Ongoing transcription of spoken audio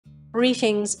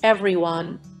Greetings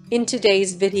everyone! In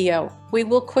today's video, we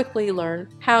will quickly learn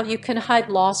how you can hide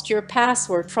lost your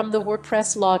password from the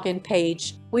WordPress login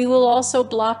page. We will also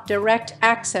block direct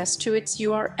access to its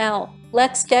URL.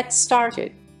 Let's get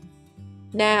started.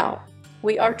 Now,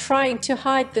 we are trying to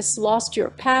hide this lost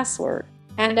your password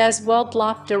and as well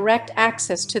block direct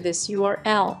access to this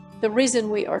URL. The reason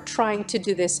we are trying to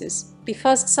do this is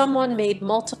because someone made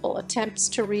multiple attempts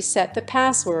to reset the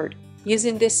password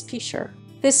using this feature.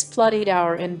 This flooded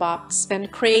our inbox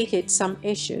and created some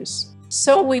issues.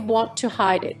 So we want to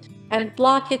hide it and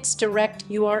block its direct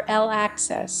URL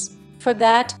access. For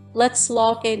that, let's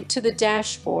log into the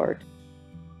dashboard.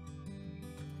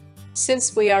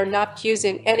 Since we are not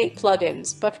using any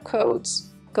plugins but codes,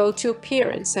 go to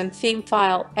Appearance and Theme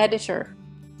File Editor.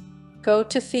 Go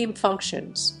to Theme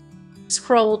Functions.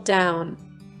 Scroll down.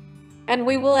 And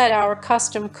we will add our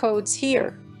custom codes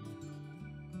here.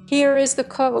 Here is the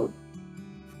code.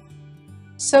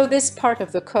 So this part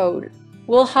of the code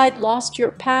will hide lost your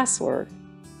password,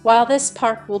 while this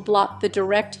part will block the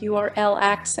direct URL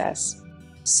access.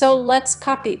 So let's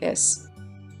copy this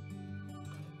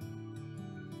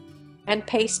and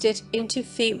paste it into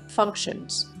Theme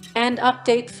Functions and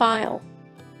Update File.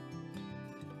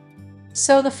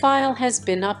 So the file has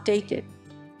been updated.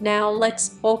 Now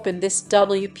let's open this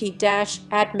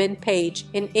WP-admin page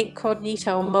in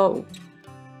incognito mode.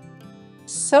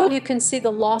 So you can see the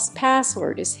lost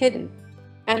password is hidden.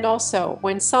 And also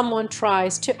when someone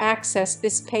tries to access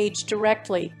this page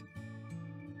directly,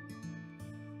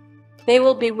 they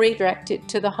will be redirected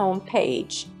to the home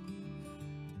page.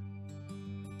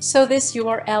 So this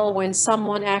URL, when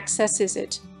someone accesses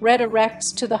it,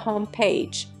 redirects to the home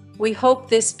page. We hope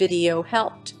this video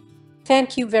helped.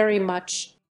 Thank you very much.